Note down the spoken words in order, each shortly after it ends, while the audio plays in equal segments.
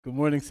Good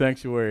morning,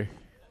 Sanctuary.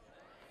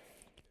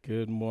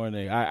 Good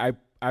morning. I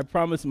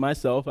promised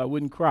myself I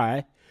wouldn't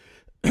cry,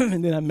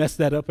 and then I messed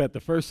that up at the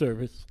first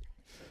service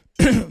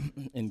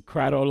and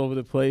cried all over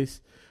the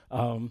place.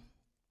 I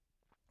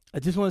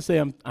just want to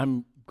say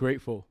I'm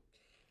grateful,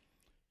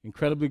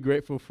 incredibly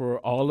grateful for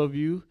all of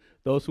you,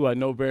 those who I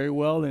know very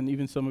well, and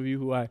even some of you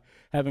who I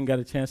haven't got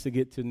a chance to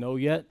get to know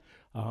yet.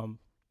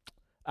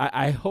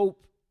 I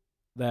hope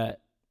that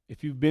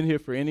if you've been here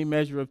for any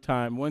measure of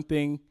time, one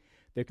thing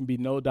there can be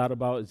no doubt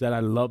about is that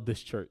I love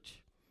this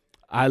church.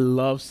 I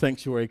love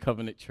Sanctuary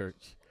Covenant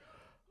Church.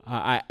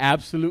 I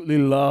absolutely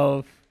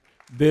love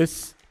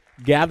this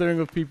gathering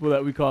of people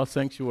that we call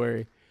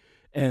Sanctuary.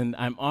 And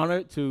I'm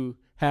honored to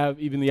have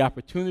even the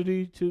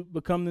opportunity to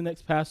become the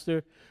next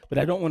pastor, but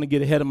I don't want to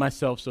get ahead of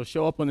myself. So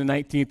show up on the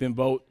 19th and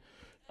vote.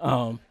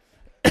 I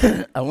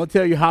won't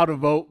tell you how to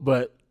vote,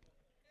 but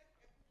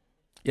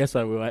yes,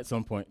 I will at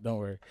some point. Don't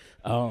worry.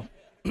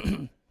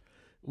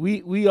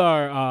 We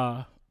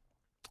are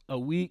a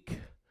week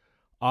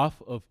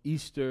off of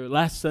Easter.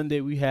 Last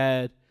Sunday we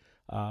had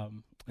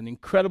an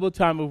incredible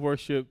time of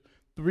worship,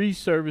 3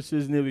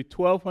 services, nearly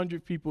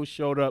 1,200 people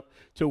showed up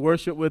to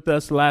worship with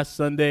us last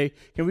Sunday.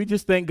 Can we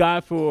just thank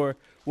God for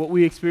what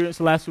we experienced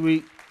last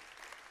week?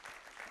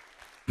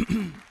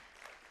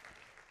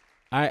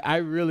 I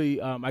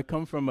really, I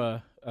come from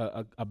a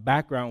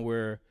background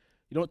where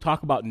you don't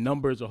talk about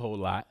numbers a whole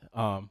lot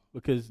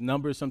because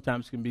numbers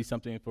sometimes can be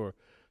something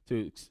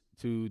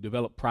to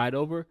develop pride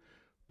over.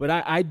 But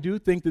I do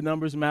think the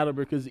numbers matter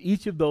because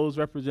each of those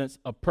represents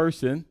a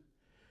person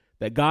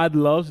that God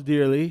loves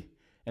dearly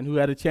and who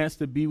had a chance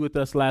to be with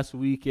us last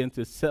week and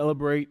to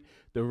celebrate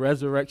the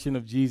resurrection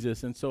of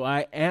Jesus. And so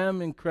I am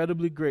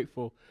incredibly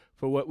grateful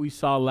for what we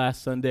saw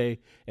last Sunday,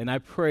 and I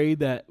pray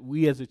that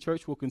we as a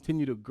church will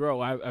continue to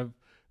grow. I've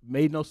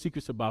made no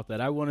secrets about that.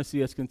 I want to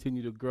see us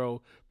continue to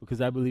grow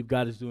because I believe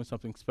God is doing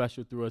something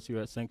special through us here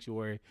at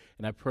Sanctuary,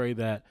 and I pray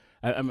that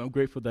I'm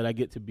grateful that I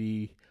get to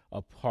be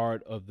a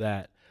part of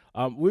that.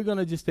 We're going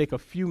to just take a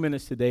few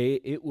minutes today.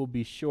 It will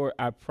be short,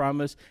 I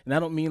promise. And I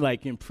don't mean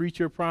like in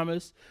preacher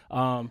promise.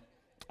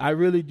 I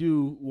really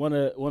do want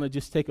to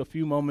just take a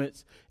few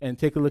moments and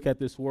take a look at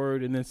this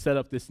word and then set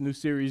up this new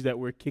series that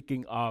we're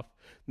kicking off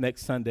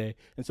next Sunday.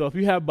 And so if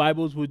you have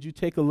Bibles, would you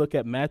take a look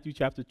at Matthew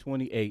chapter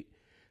 28?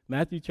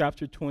 Matthew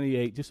chapter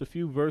 28, just a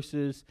few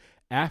verses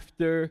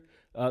after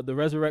the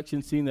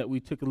resurrection scene that we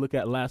took a look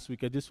at last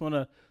week. I just want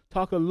to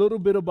talk a little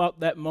bit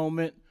about that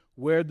moment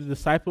where the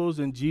disciples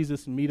and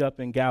Jesus meet up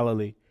in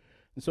Galilee.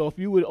 And so if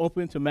you would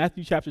open to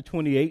Matthew chapter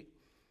 28,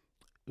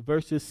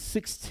 verses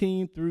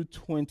 16 through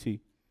 20.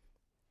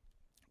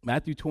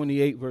 Matthew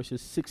 28,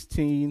 verses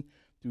 16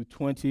 through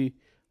 20,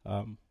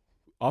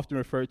 often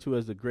referred to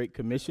as the Great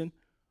Commission.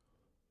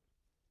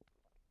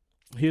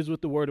 Here's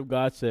what the Word of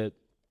God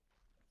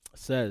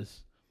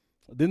says.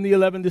 Then the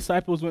 11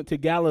 disciples went to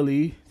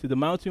Galilee, to the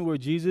mountain where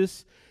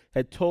Jesus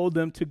had told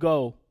them to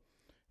go.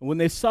 And when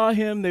they saw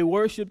him, they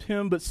worshipped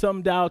him, but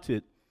some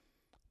doubted.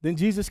 Then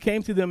Jesus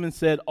came to them and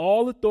said,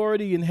 "All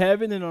authority in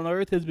heaven and on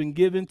earth has been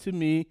given to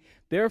me.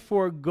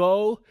 Therefore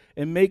go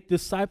and make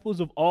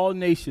disciples of all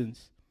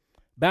nations,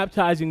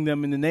 baptizing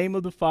them in the name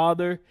of the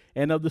Father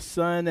and of the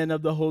Son and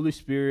of the Holy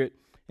Spirit,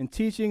 and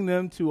teaching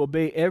them to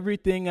obey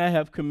everything I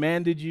have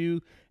commanded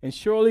you. And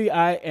surely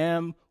I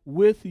am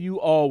with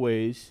you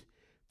always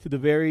to the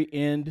very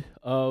end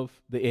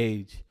of the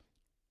age.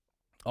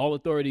 All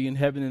authority in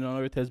heaven and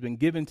on earth has been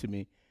given to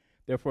me.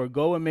 Therefore,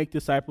 go and make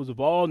disciples of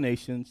all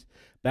nations,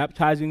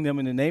 baptizing them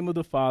in the name of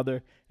the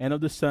Father and of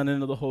the Son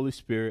and of the Holy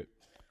Spirit,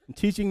 and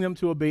teaching them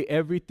to obey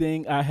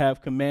everything I have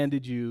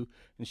commanded you.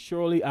 And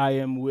surely I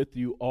am with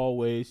you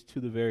always to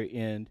the very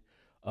end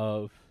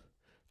of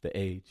the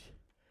age."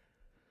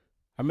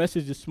 Our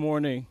message this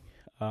morning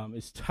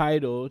is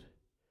titled,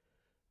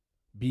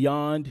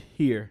 Beyond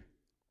Here.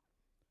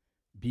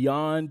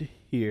 Beyond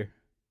Here.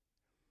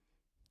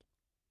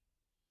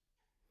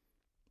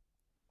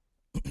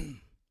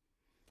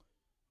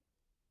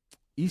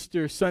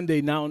 Easter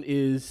Sunday now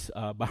is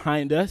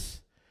behind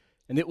us,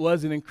 and it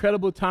was an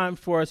incredible time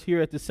for us here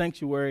at the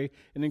Sanctuary,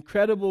 an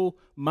incredible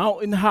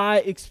mountain-high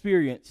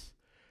experience.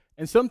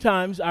 And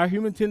sometimes our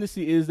human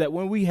tendency is that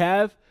when we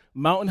have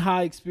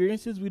mountain-high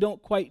experiences, we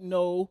don't quite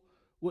know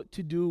what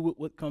to do with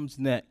what comes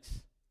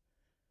next.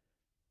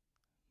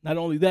 Not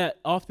only that,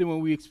 often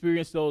when we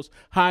experience those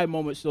high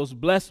moments, those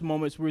blessed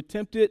moments, we're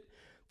tempted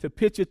to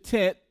pitch a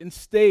tent and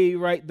stay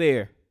right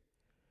there.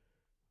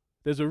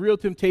 There's a real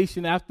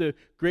temptation after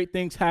great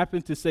things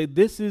happen to say,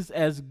 this is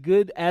as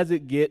good as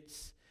it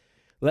gets.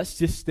 Let's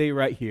just stay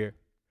right here.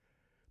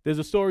 There's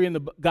a story in the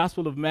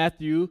Gospel of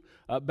Matthew,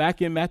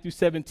 back in Matthew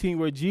 17,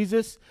 where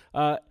Jesus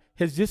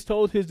has just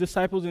told his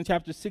disciples in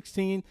chapter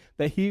 16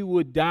 that he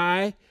would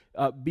die,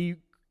 be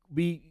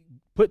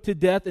put to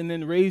death, and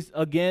then raised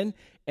again.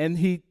 And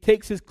he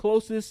takes his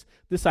closest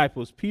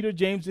disciples, Peter,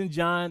 James, and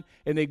John,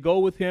 and they go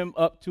with him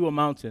up to a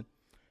mountain.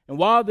 And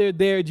while they're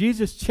there,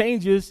 Jesus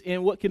changes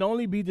in what can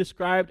only be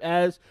described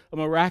as a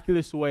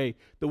miraculous way.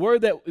 The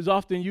word that is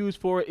often used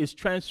for it is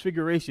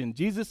transfiguration.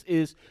 Jesus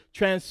is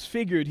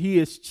transfigured. He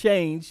is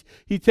changed.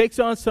 He takes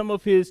on some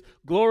of his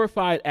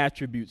glorified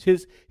attributes.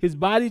 His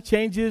body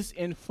changes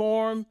in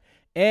form,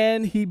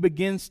 and he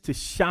begins to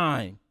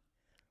shine.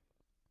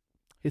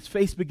 His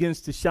face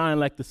begins to shine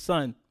like the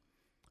sun.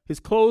 His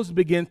clothes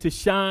begin to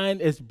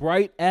shine as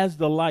bright as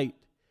the light.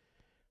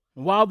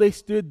 And while they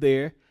stood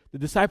there, the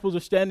disciples are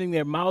standing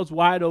there, mouths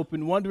wide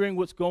open, wondering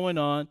what's going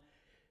on.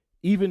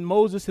 Even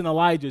Moses and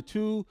Elijah,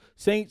 two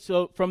saints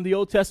from the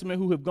Old Testament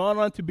who have gone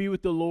on to be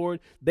with the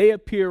Lord, they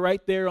appear right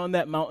there on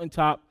that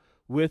mountaintop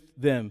with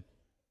them.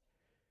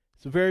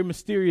 It's a very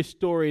mysterious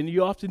story, and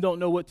you often don't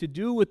know what to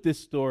do with this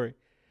story.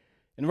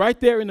 And right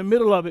there in the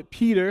middle of it,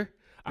 Peter,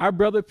 our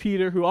brother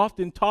Peter, who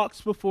often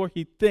talks before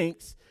he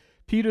thinks,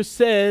 Peter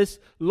says,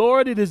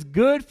 Lord, it is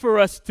good for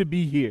us to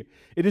be here.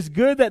 It is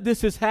good that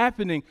this is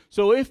happening.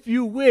 So if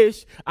you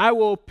wish, I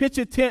will pitch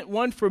a tent,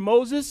 one for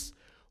Moses,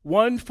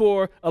 one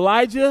for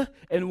Elijah,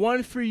 and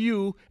one for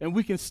you, and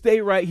we can stay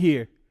right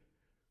here.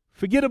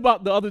 Forget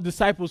about the other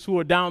disciples who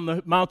are down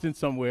the mountain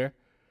somewhere.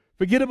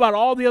 Forget about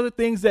all the other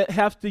things that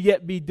have to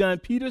yet be done.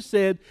 Peter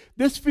said,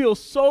 this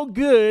feels so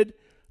good,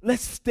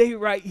 let's stay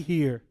right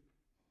here.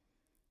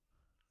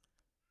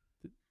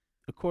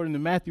 According to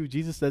Matthew,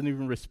 Jesus doesn't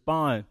even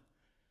respond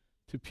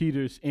to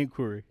Peter's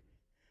inquiry.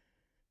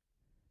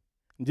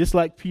 And just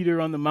like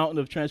Peter on the mountain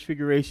of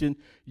transfiguration,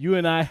 you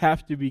and I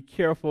have to be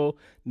careful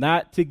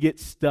not to get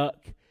stuck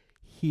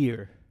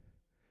here.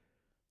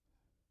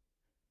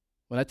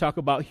 When I talk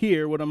about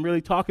here, what I'm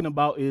really talking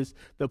about is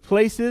the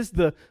places,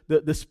 the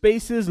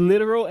spaces,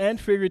 literal and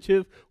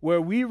figurative, where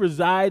we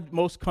reside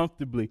most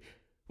comfortably.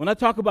 When I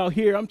talk about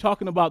here, I'm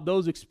talking about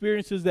those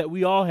experiences that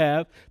we all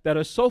have that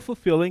are so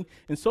fulfilling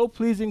and so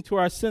pleasing to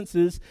our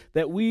senses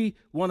that we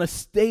want to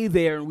stay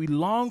there and we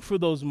long for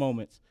those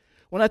moments.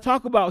 When I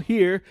talk about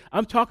here,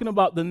 I'm talking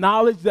about the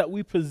knowledge that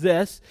we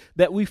possess,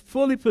 that we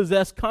fully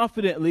possess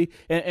confidently,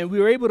 and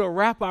we are able to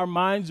wrap our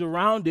minds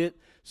around it,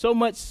 so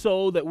much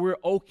so that we're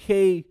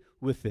okay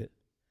with it.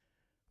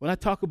 When I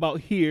talk about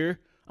here,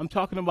 I'm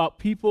talking about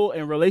people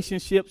and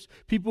relationships,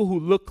 people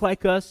who look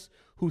like us,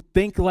 who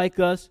think like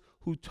us,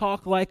 who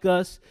talk like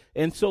us,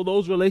 and so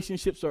those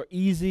relationships are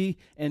easy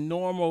and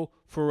normal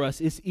for us.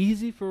 It's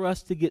easy for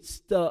us to get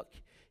stuck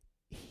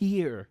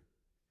here.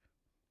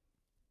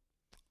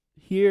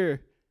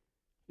 Here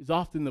is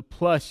often the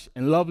plush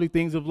and lovely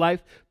things of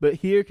life, but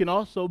here can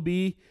also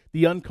be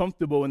the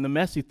uncomfortable and the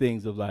messy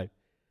things of life.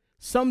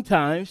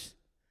 Sometimes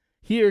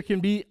here can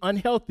be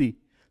unhealthy.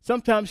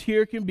 Sometimes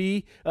here can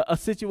be a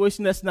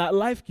situation that's not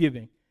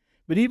life-giving.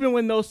 But even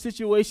when those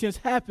situations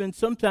happen,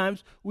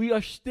 sometimes we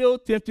are still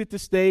tempted to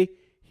stay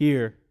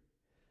here.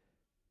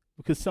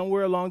 Because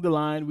somewhere along the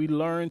line, we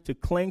learn to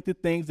cling to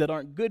things that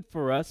aren't good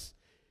for us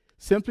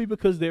simply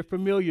because they're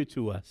familiar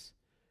to us.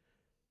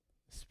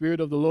 The Spirit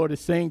of the Lord is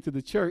saying to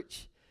the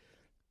church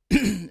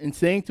and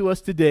saying to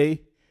us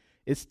today,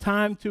 it's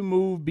time to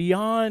move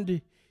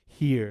beyond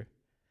here.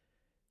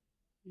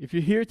 If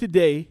you're here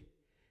today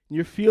and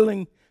you're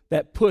feeling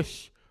that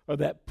push or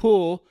that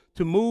pull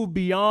to move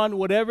beyond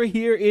whatever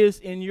here is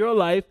in your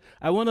life,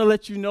 I want to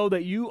let you know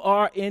that you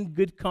are in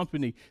good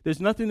company. There's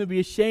nothing to be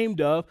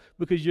ashamed of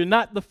because you're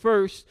not the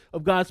first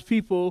of God's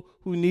people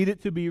who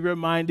needed to be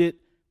reminded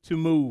to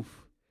move.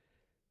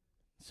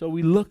 So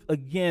we look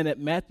again at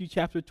Matthew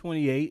chapter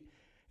 28,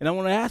 and I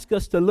want to ask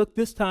us to look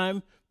this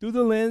time through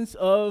the lens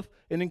of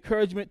an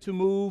encouragement to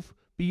move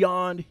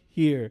beyond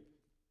here.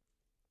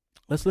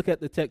 Let's look at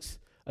the text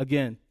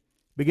again,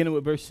 beginning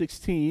with verse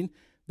 16.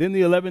 Then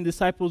the 11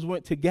 disciples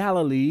went to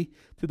Galilee,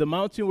 to the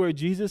mountain where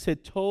Jesus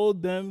had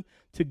told them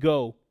to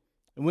go.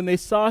 And when they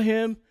saw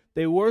him,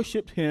 they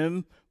worshiped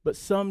him, but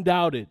some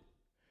doubted.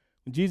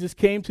 And Jesus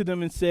came to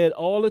them and said,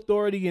 all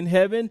authority in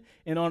heaven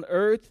and on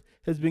earth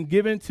has been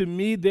given to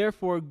me.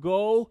 Therefore,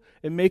 go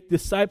and make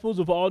disciples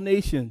of all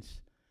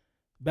nations,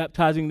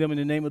 baptizing them in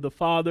the name of the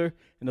Father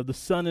and of the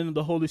Son and of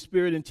the Holy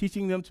Spirit, and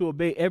teaching them to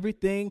obey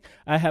everything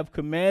I have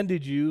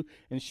commanded you.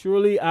 And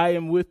surely I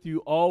am with you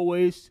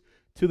always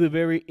to the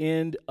very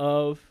end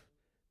of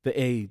the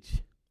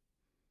age.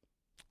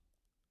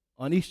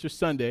 On Easter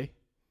Sunday,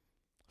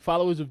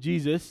 followers of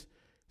Jesus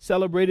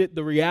celebrated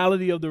the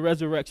reality of the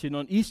resurrection.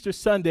 On Easter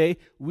Sunday,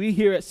 we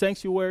here at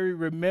Sanctuary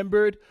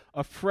remembered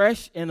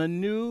afresh and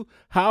anew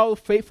how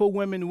faithful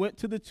women went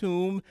to the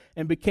tomb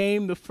and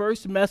became the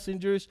first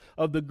messengers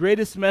of the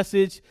greatest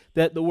message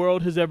that the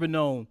world has ever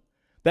known.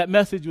 That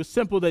message was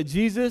simple, that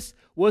Jesus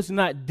was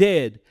not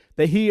dead,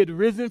 that he had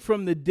risen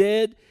from the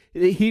dead.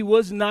 He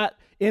was not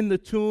in the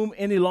tomb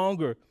any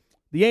longer.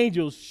 The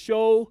angels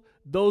show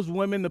those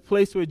women the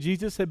place where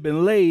Jesus had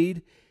been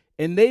laid,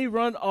 and they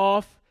run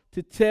off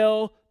to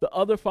tell the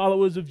other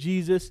followers of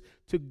Jesus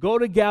to go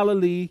to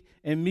Galilee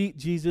and meet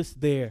Jesus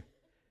there.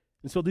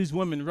 And so these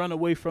women run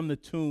away from the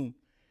tomb.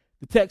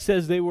 The text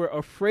says they were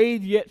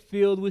afraid yet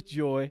filled with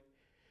joy,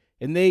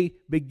 and they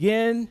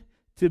begin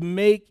to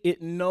make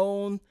it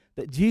known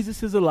that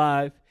Jesus is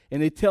alive,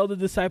 and they tell the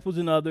disciples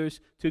and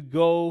others to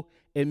go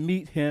and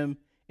meet him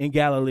in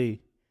Galilee.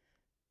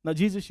 Now,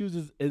 Jesus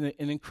uses an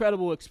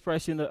incredible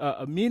expression,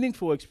 a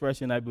meaningful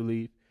expression, I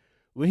believe,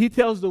 when he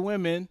tells the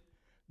women,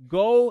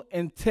 go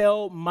and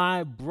tell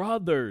my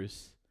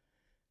brothers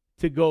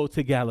to go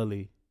to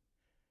Galilee.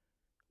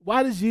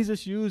 Why does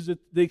Jesus use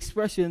the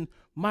expression,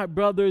 my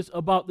brothers,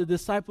 about the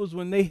disciples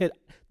when they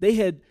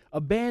had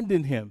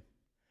abandoned him?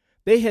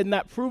 They had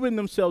not proven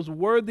themselves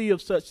worthy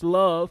of such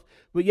love,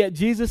 but yet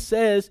Jesus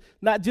says,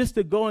 not just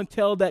to go and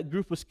tell that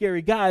group of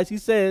scary guys, he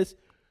says,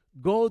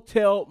 go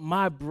tell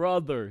my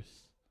brothers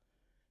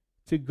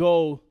to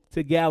go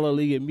to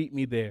Galilee and meet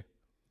me there.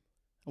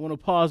 I want to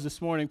pause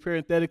this morning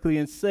parenthetically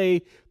and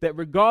say that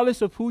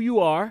regardless of who you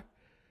are,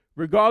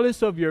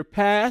 regardless of your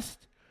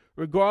past,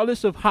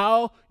 regardless of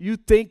how you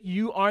think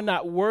you are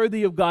not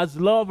worthy of God's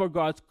love or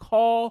God's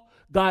call,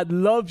 God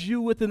loves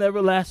you with an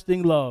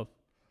everlasting love.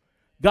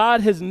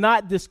 God has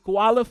not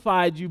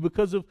disqualified you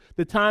because of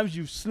the times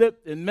you've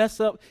slipped and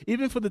messed up.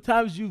 Even for the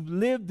times you've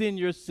lived in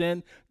your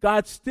sin,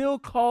 God still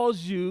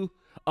calls you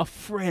a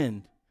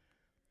friend.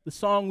 The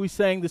song we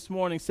sang this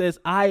morning says,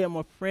 I am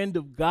a friend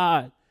of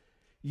God.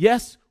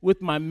 Yes,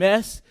 with my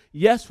mess.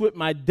 Yes, with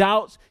my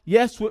doubts.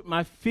 Yes, with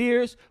my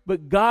fears.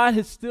 But God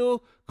has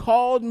still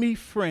called me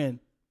friend.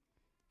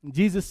 And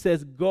Jesus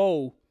says,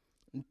 go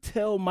and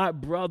tell my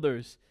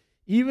brothers,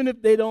 even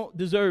if they don't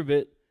deserve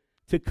it,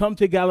 to come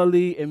to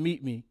Galilee and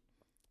meet me.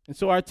 And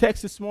so our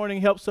text this morning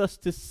helps us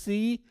to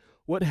see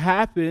what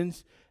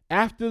happens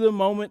after the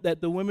moment that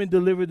the women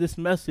deliver this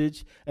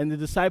message and the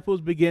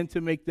disciples begin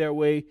to make their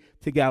way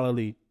to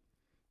Galilee.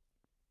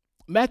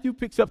 Matthew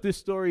picks up this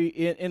story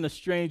in a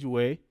strange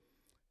way.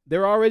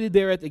 They're already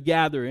there at the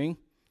gathering,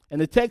 and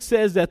the text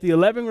says that the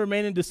 11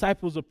 remaining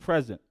disciples are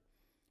present.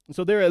 And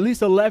so there are at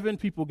least 11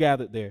 people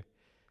gathered there.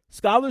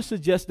 Scholars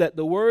suggest that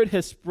the word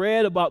has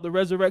spread about the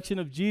resurrection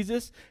of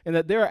Jesus and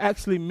that there are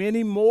actually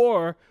many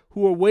more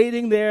who are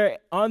waiting there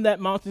on that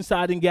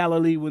mountainside in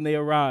Galilee when they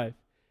arrive.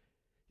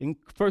 In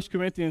 1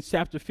 Corinthians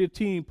chapter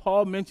 15,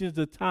 Paul mentions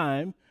the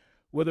time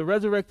where the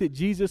resurrected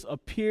Jesus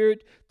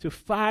appeared to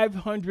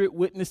 500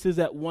 witnesses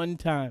at one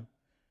time.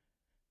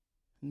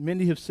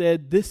 Many have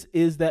said this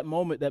is that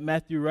moment that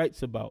Matthew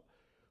writes about,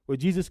 where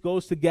Jesus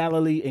goes to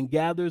Galilee and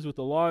gathers with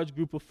a large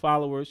group of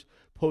followers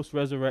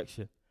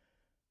post-resurrection.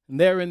 And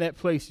there in that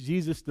place,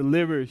 Jesus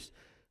delivers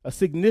a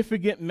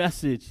significant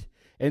message,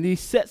 and he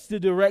sets the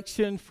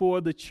direction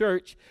for the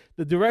church,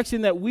 the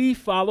direction that we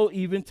follow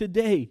even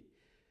today.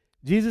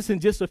 Jesus, in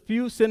just a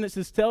few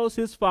sentences, tells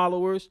his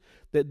followers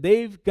that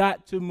they've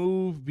got to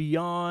move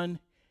beyond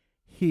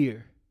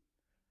here.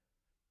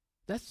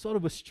 That's sort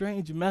of a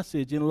strange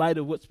message in light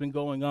of what's been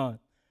going on.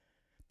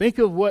 Think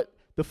of what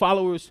the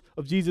followers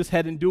of Jesus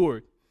had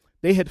endured.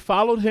 They had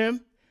followed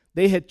him.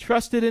 They had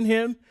trusted in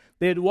him.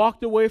 They had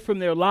walked away from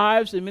their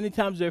lives and many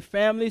times their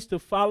families to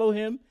follow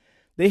him.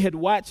 They had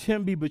watched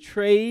him be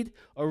betrayed,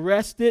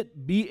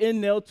 arrested, beaten,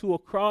 nailed to a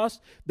cross.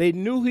 They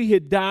knew he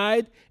had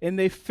died, and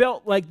they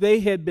felt like they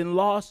had been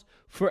lost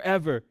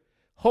forever.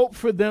 Hope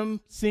for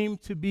them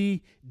seemed to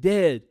be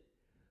dead.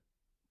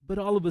 But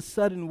all of a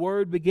sudden,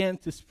 word began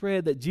to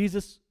spread that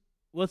Jesus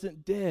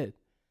wasn't dead.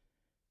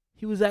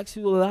 He was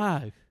actually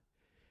alive.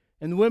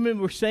 And women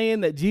were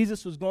saying that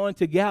Jesus was going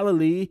to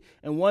Galilee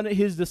and wanted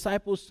his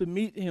disciples to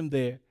meet him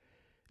there.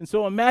 And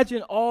so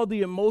imagine all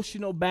the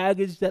emotional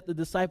baggage that the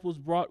disciples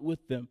brought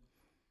with them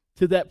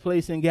to that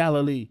place in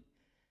Galilee.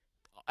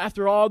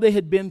 After all they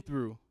had been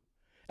through,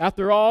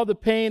 after all the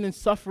pain and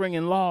suffering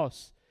and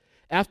loss,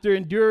 after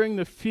enduring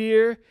the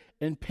fear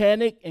and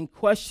panic and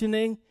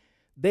questioning,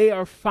 they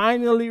are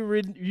finally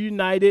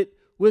reunited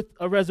with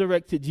a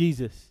resurrected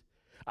Jesus.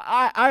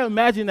 I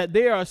imagine that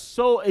they are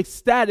so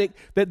ecstatic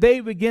that they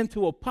begin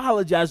to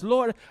apologize.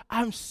 Lord,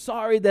 I'm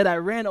sorry that I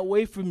ran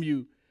away from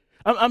you.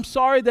 I'm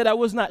sorry that I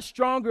was not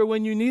stronger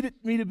when you needed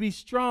me to be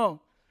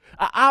strong.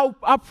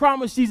 I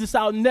promise, Jesus,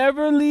 I'll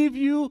never leave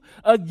you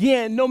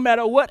again, no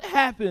matter what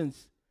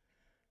happens.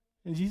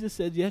 And Jesus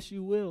said, yes,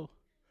 you will,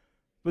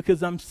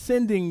 because I'm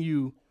sending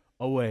you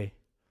away.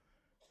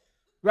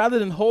 Rather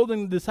than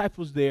holding the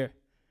disciples there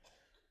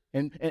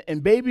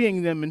and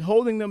babying them and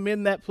holding them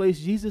in that place,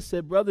 Jesus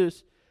said,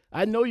 brothers,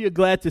 I know you're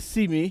glad to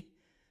see me,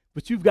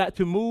 but you've got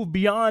to move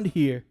beyond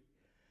here.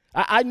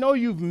 I know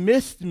you've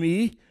missed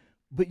me,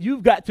 but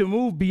you've got to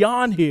move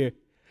beyond here.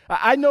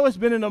 I know it's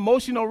been an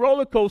emotional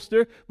roller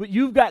coaster, but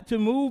you've got to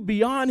move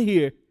beyond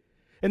here.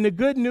 And the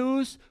good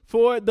news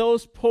for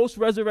those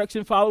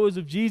post-resurrection followers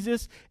of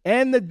Jesus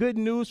and the good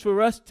news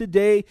for us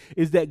today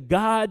is that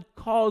God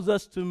calls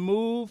us to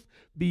move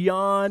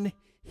beyond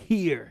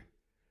here.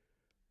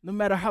 No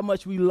matter how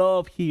much we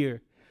love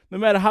here, no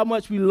matter how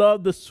much we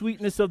love the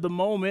sweetness of the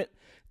moment,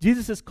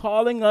 Jesus is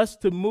calling us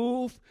to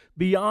move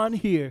beyond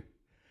here.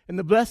 And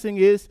the blessing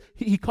is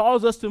he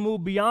calls us to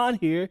move beyond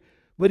here,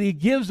 but he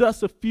gives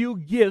us a few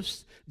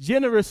gifts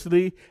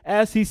generously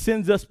as he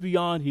sends us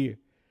beyond here.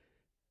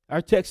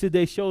 Our text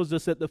today shows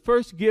us that the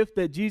first gift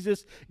that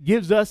Jesus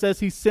gives us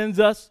as he sends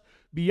us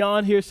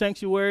beyond here,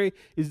 sanctuary,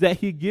 is that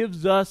he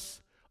gives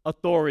us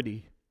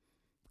authority.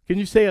 Can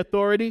you say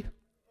authority?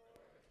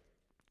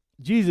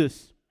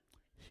 Jesus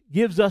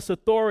gives us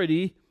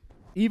authority,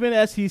 even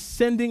as he's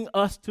sending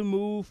us to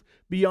move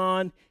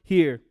beyond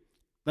here.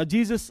 Now,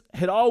 Jesus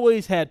had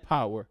always had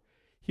power.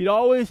 He'd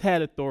always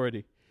had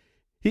authority.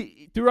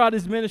 Throughout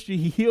his ministry,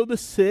 he healed the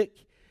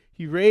sick.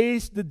 He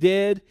raised the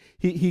dead.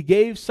 He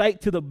gave sight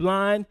to the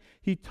blind.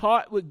 He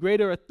taught with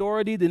greater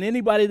authority than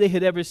anybody they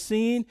had ever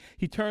seen.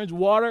 He turns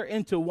water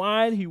into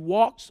wine. He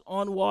walks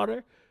on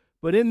water.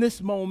 But in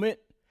this moment,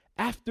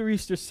 after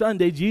Easter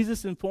Sunday,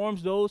 Jesus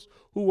informs those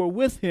who were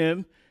with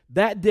him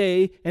that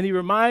day, and he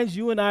reminds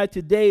you and I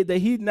today that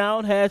he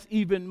now has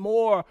even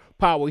more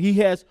power. He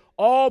has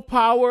all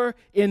power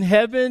in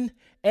heaven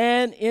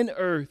and in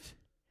earth.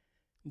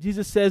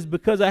 Jesus says,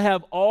 because I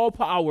have all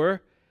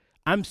power,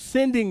 I'm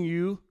sending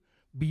you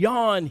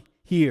beyond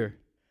here,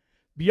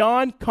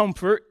 beyond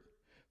comfort,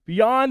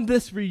 beyond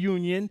this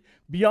reunion,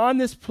 beyond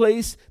this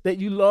place that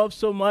you love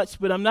so much,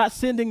 but I'm not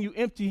sending you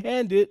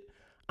empty-handed.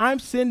 I'm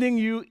sending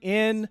you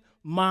in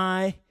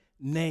my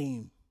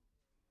name.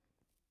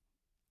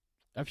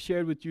 I've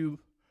shared with you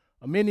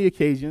on many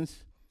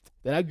occasions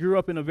that I grew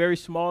up in a very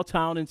small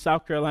town in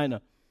South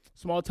Carolina, a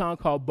small town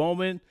called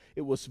Bowman.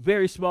 It was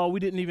very small. We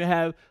didn't even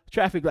have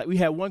traffic light. We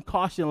had one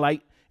caution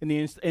light in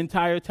the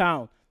entire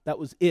town. That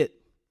was it.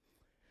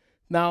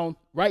 Now,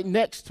 right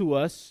next to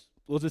us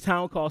was a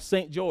town called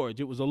St. George.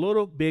 It was a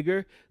little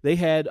bigger. They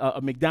had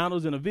a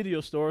McDonald's and a video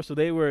store, so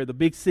they were the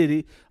big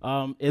city,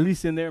 at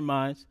least in their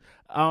minds.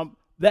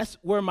 That's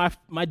where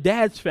my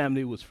dad's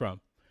family was from.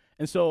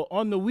 And so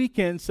on the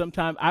weekends,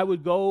 sometime I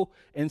would go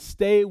and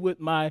stay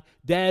with my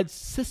dad's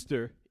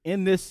sister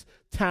in this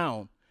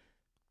town.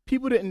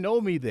 People didn't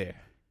know me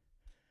there.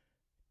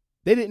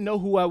 They didn't know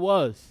who I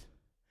was.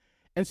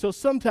 And so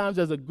sometimes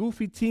as a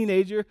goofy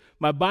teenager,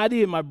 my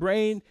body and my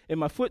brain and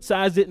my foot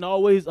size didn't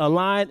always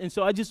align. And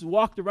so I just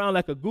walked around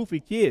like a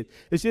goofy kid.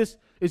 It's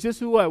just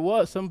who I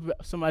was.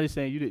 Somebody's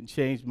saying you didn't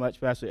change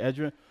much, Pastor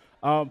Edrin.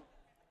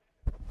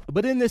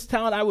 But in this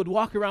town, I would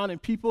walk around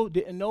and people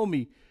didn't know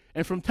me.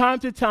 And from time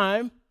to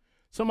time,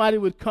 somebody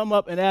would come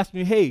up and ask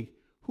me, hey,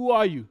 who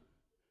are you?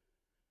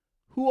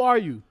 Who are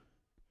you?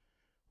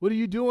 What are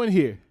you doing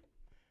here?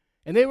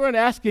 And they weren't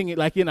asking it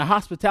like in a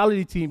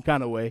hospitality team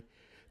kind of way.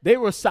 They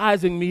were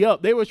sizing me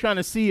up. They were trying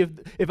to see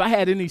if I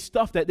had any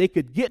stuff that they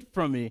could get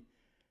from me.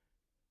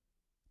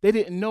 They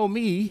didn't know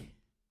me,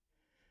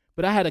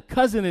 but I had a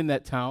cousin in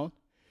that town.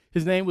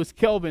 His name was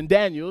Kelvin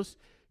Daniels.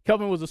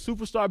 Kelvin was a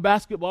superstar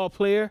basketball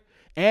player,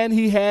 and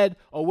he had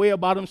a way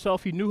about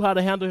himself. He knew how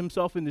to handle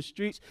himself in the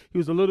streets. He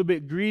was a little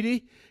bit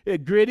gritty.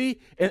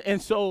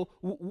 And so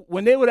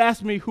when they would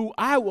ask me who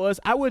I was,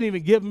 I wouldn't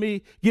even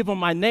give them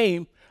my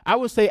name. I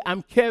would say,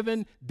 I'm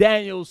Kevin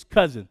Daniels'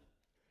 cousin.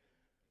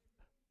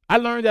 I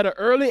learned at an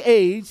early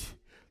age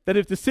that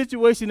if the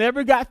situation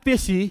ever got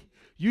fishy,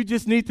 you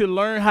just need to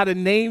learn how to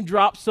name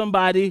drop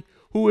somebody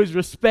who is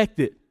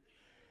respected.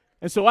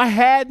 And so I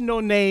had no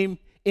name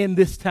in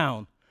this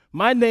town.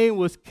 My name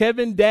was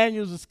Kevin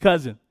Daniels'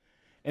 cousin.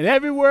 And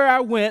everywhere I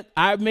went,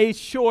 I made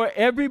sure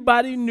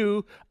everybody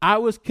knew I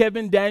was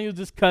Kevin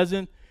Daniels'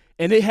 cousin,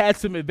 and it had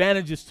some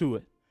advantages to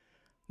it.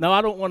 Now,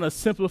 I don't want to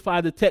simplify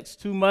the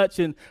text too much,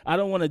 and I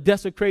don't want to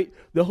desecrate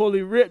the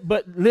Holy Writ,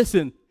 but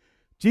listen,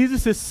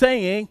 Jesus is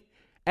saying,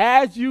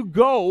 as you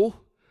go,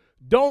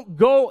 don't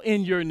go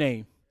in your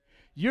name.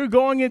 You're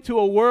going into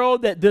a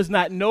world that does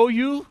not know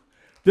you,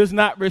 does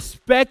not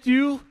respect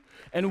you,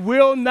 and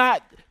will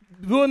not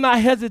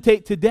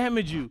hesitate to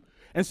damage you.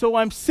 And so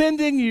I'm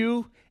sending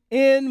you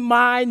in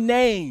my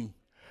name.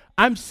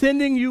 I'm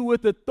sending you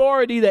with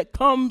authority that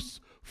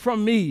comes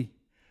from me.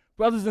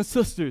 Brothers and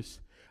sisters,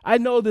 I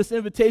know this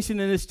invitation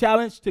and this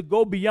challenge to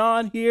go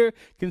beyond here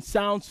can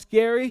sound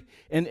scary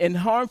and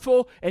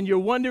harmful, and you're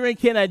wondering,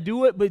 can I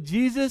do it? But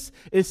Jesus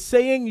is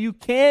saying you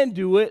can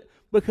do it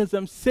because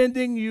I'm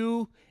sending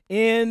you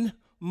in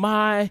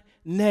my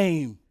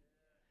name.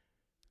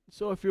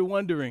 So if you're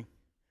wondering,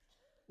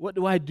 what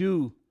do I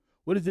do?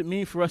 What does it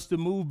mean for us to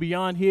move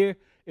beyond here?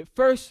 It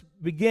first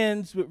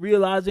begins with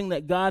realizing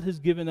that God has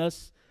given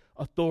us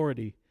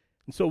authority.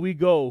 And so we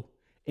go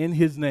in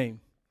his name.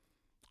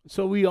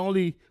 So we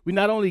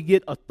not only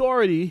get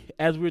authority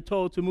as we're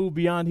told to move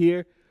beyond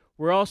here,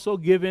 we're also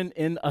given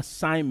an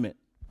assignment.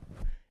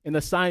 An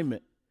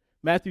assignment.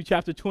 Matthew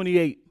chapter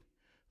 28,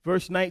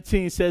 verse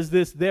 19 says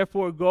this,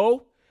 therefore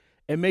go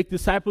and make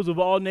disciples of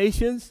all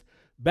nations,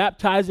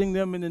 baptizing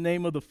them in the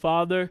name of the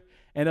Father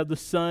and of the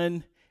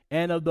Son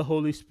and of the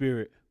Holy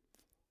Spirit.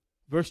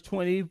 Verse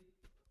 20,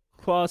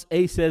 clause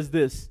A says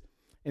this,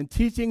 and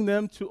teaching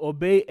them to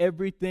obey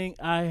everything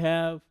I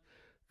have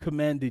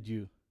commanded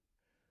you.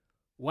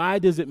 Why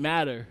does it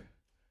matter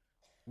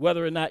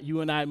whether or not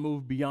you and I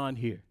move beyond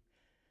here?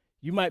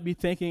 You might be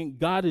thinking,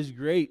 God is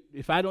great.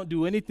 If I don't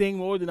do anything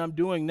more than I'm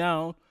doing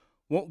now,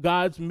 won't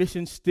God's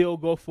mission still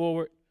go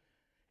forward?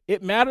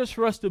 It matters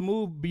for us to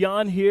move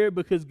beyond here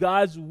because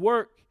God's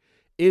work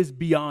is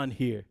beyond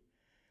here.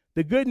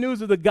 The good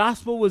news of the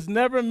gospel was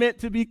never meant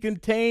to be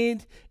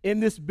contained in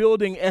this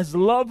building, as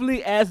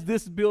lovely as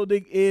this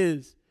building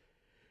is.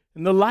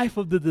 In the life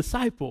of the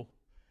disciple,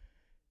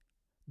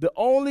 the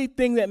only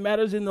thing that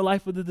matters in the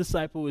life of the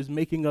disciple is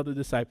making other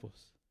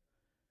disciples.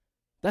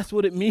 That's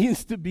what it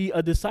means to be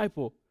a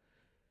disciple.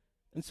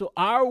 And so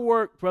our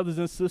work, brothers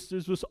and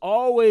sisters, was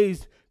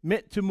always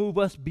meant to move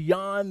us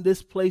beyond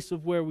this place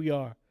of where we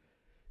are,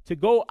 to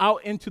go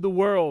out into the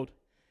world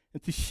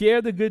and to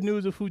share the good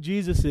news of who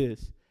Jesus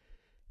is.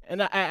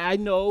 And I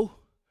know,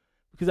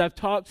 because I've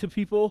talked to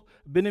people,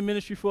 been in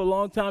ministry for a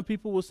long time,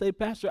 people will say,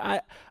 Pastor,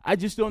 I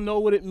just don't know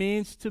what it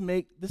means to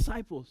make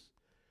disciples.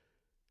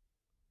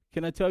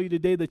 Can I tell you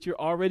today that you're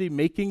already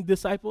making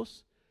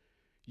disciples?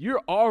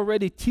 You're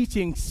already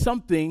teaching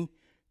something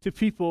to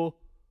people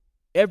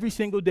every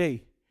single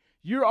day.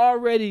 You're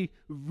already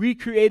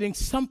recreating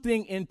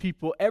something in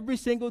people every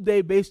single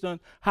day based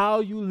on how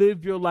you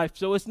live your life.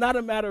 So it's not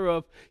a matter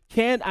of,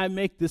 can I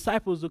make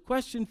disciples? The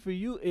question for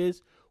you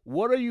is,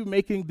 what are you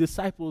making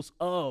disciples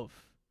of?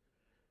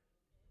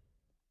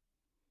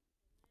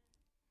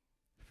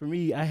 For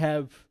me, I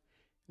have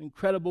an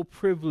incredible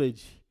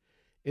privilege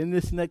in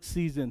this next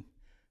season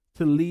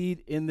to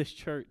lead in this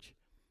church.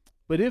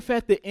 But if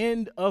at the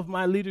end of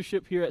my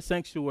leadership here at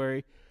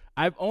Sanctuary,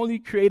 I've only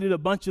created a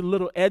bunch of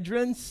little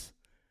Edrins,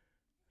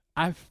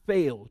 I've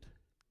failed.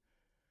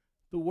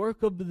 The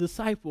work of the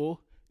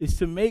disciple is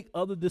to make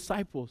other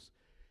disciples.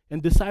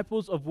 And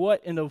disciples of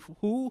what and of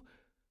who?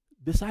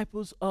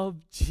 Disciples of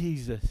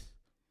Jesus.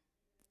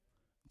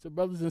 So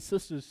brothers and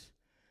sisters,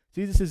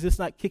 Jesus is just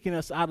not kicking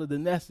us out of the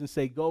nest and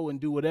say, go and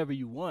do whatever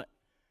you want.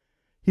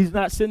 He's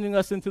not sending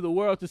us into the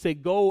world to say,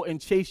 go and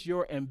chase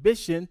your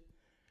ambition.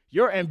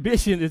 Your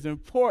ambition is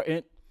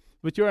important,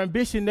 but your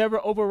ambition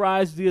never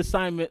overrides the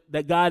assignment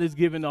that God has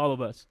given all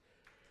of us.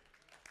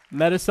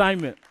 And that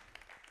assignment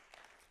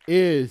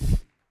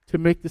is to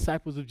make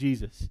disciples of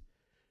Jesus.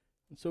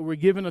 And so we're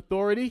given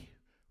authority.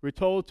 We're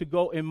told to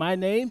go in my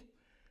name.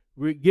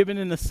 We're given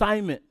an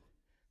assignment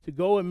to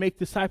go and make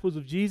disciples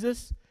of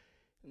Jesus.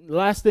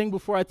 Last thing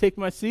before I take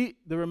my seat,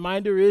 the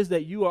reminder is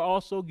that you are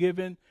also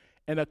given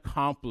an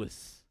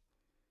accomplice.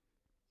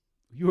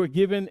 You are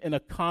given an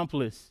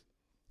accomplice.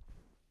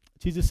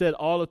 Jesus said,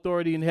 all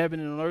authority in heaven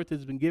and on earth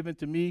has been given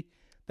to me.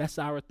 That's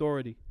our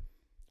authority.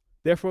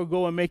 Therefore,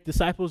 go and make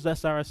disciples.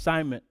 That's our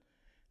assignment.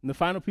 And the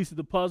final piece of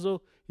the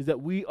puzzle is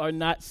that we are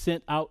not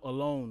sent out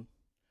alone.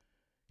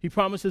 He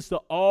promises to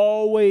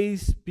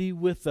always be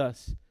with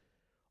us.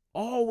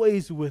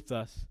 Always with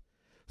us.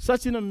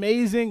 Such an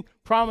amazing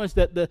promise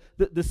that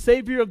the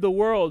Savior of the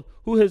world,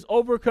 who has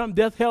overcome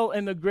death, hell,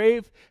 and the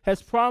grave,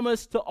 has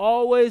promised to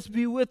always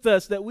be with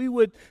us, that we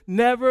would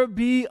never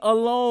be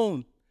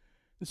alone.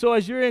 And so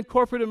as you're in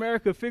corporate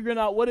America figuring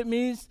out what it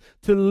means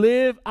to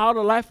live out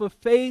a life of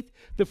faith,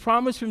 the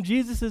promise from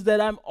Jesus is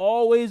that I'm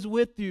always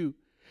with you.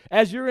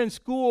 As you're in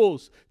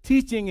schools,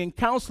 teaching and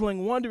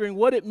counseling, wondering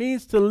what it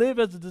means to live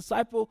as a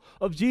disciple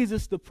of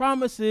Jesus, the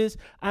promise is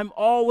I'm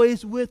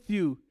always with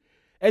you.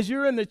 As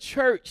you're in the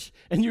church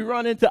and you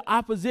run into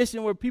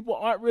opposition where people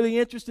aren't really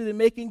interested in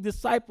making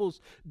disciples,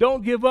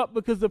 don't give up,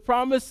 because the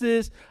promise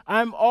is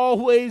I'm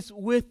always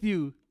with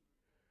you.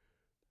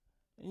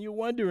 And you're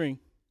wondering,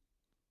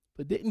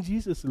 but didn't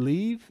Jesus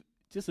leave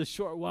just a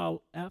short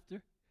while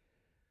after?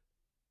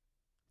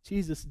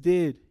 Jesus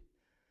did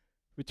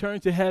return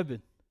to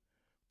heaven.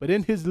 But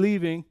in his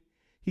leaving,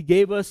 he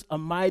gave us a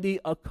mighty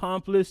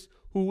accomplice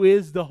who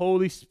is the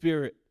Holy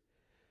Spirit.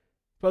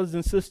 Brothers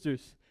and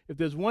sisters, if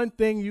there's one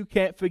thing you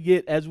can't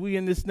forget as we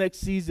in this next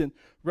season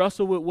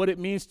wrestle with what it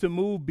means to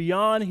move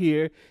beyond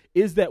here,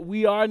 is that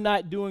we are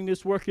not doing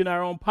this work in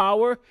our own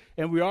power,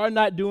 and we are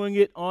not doing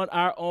it on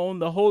our own.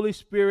 The Holy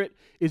Spirit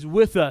is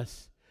with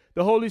us.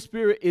 The Holy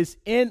Spirit is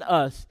in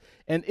us.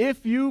 And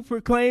if you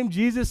proclaim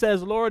Jesus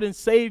as Lord and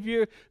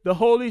Savior, the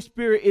Holy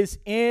Spirit is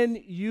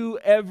in you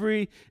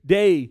every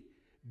day,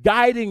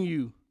 guiding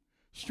you,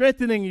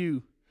 strengthening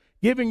you,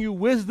 giving you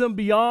wisdom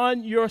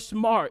beyond your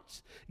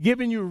smarts,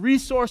 giving you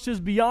resources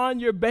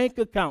beyond your bank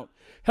account,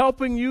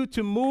 helping you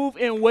to move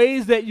in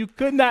ways that you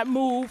could not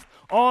move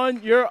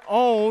on your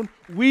own.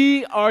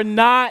 We are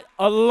not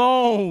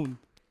alone.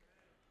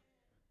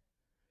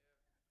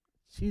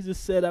 Jesus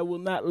said, I will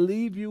not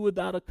leave you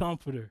without a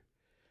comforter.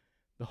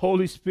 The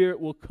Holy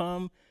Spirit will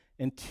come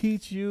and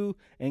teach you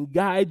and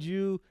guide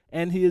you,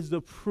 and he is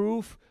the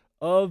proof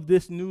of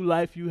this new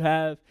life you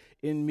have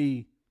in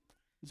me.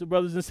 So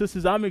brothers and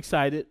sisters, I'm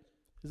excited.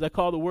 As I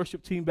call the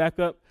worship team back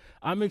up,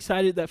 I'm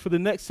excited that for the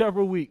next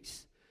several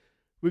weeks,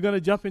 we're going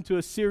to jump into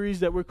a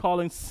series that we're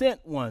calling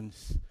Sent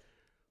Ones.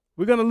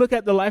 We're going to look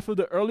at the life of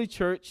the early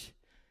church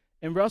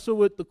and wrestle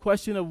with the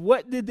question of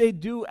what did they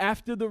do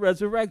after the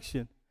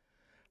resurrection?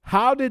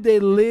 How did they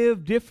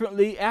live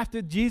differently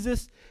after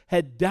Jesus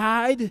had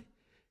died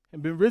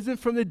and been risen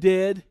from the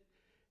dead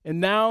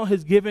and now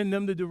has given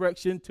them the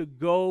direction to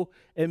go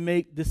and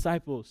make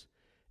disciples?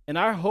 And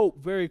our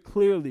hope very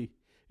clearly,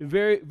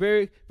 very,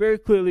 very, very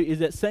clearly, is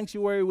that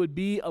Sanctuary would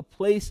be a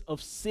place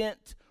of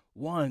sent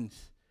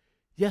ones.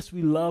 Yes,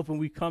 we love when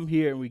we come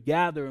here and we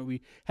gather and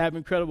we have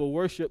incredible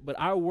worship, but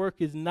our work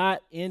is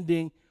not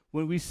ending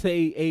when we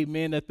say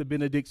amen at the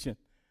benediction.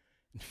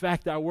 In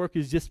fact, our work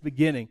is just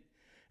beginning.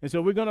 And so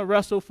we're going to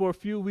wrestle for a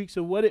few weeks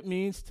of what it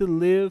means to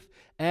live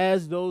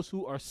as those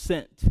who are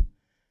sent.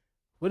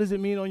 What does it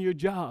mean on your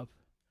job?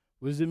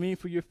 What does it mean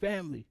for your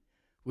family?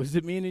 What does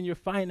it mean in your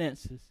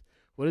finances?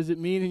 What does it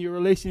mean in your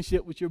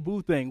relationship with your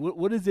boo thing?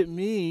 What does it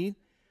mean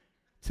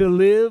to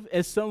live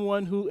as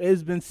someone who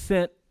has been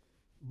sent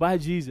by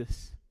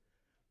Jesus?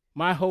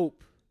 My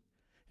hope,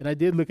 and I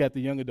did look at the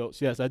young adults.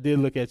 Yes, I did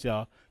look at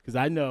y'all because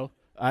I know.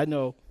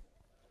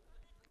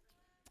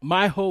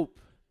 My hope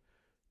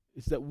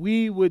is that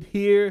we would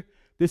hear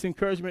this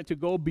encouragement to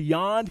go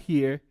beyond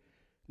here,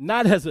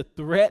 not as a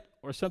threat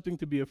or something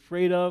to be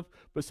afraid of,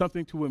 but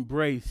something to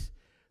embrace.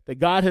 That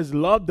God has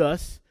loved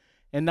us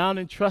and now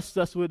entrusts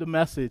us with a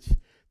message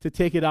to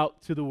take it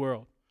out to the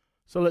world.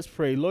 So let's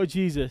pray. Lord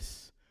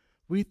Jesus,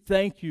 we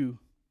thank you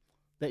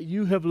that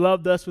you have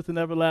loved us with an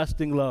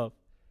everlasting love.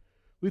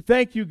 We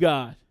thank you,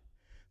 God,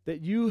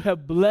 that you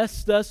have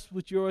blessed us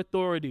with your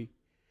authority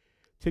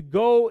to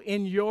go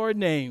in your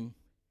name,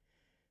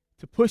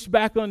 to push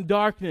back on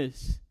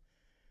darkness,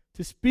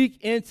 to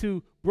speak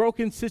into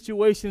broken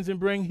situations and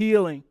bring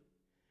healing,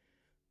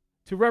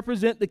 to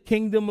represent the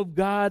kingdom of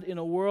God in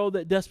a world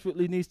that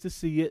desperately needs to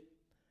see it.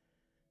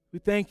 We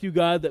thank you,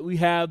 God, that we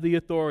have the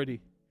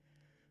authority.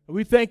 And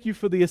we thank you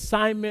for the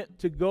assignment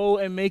to go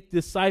and make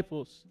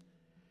disciples,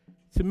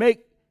 to make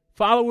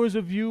followers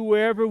of you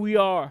wherever we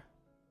are.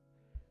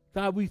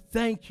 God, we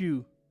thank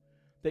you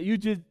that you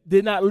just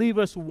did not leave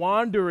us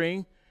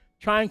wandering,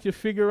 trying to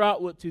figure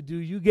out what to do.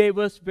 You gave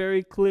us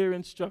very clear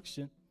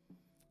instruction.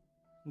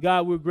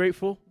 God, we're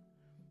grateful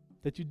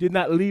that you did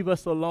not leave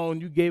us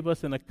alone. You gave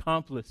us an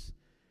accomplice,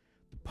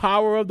 the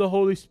power of the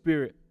Holy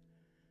Spirit,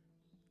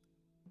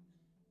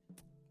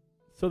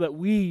 so that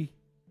we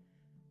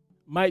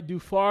might do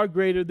far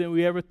greater than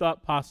we ever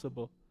thought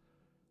possible.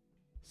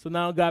 So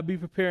now, God, be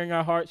preparing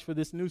our hearts for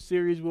this new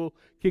series we'll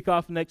kick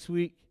off next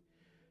week.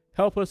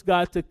 Help us,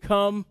 God, to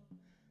come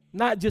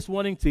not just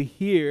wanting to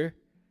hear,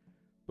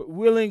 but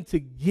willing to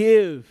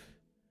give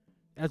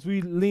as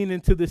we lean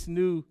into this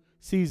new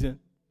season.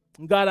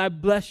 And God, I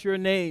bless your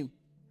name.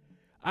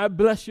 I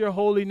bless your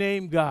holy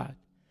name, God.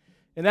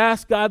 And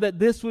ask, God, that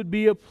this would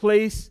be a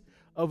place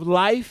of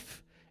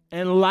life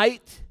and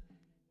light,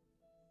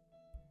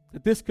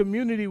 that this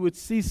community would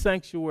see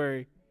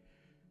Sanctuary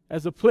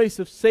as a place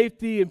of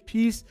safety and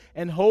peace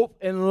and hope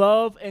and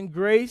love and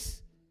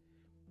grace,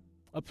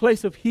 a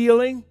place of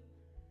healing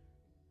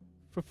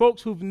for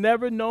folks who've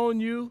never known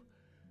you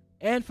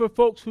and for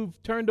folks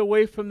who've turned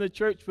away from the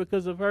church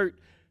because of hurt.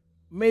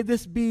 May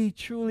this be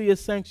truly a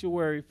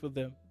sanctuary for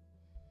them.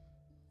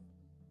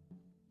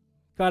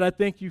 God, I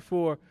thank you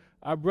for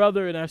our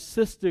brother and our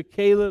sister,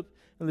 Caleb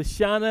and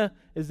Lashana,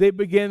 as they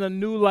begin a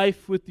new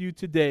life with you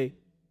today,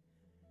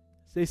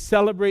 as they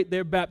celebrate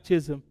their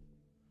baptism.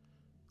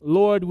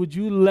 Lord, would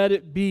you let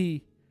it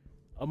be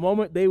a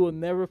moment they will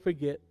never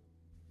forget.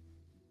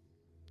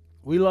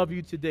 We love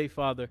you today,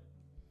 Father,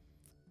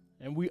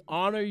 and we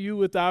honor you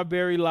with our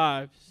very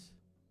lives.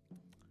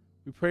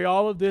 We pray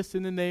all of this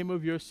in the name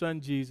of your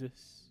Son,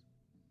 Jesus,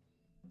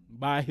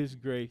 by his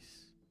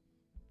grace.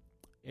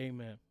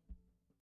 Amen.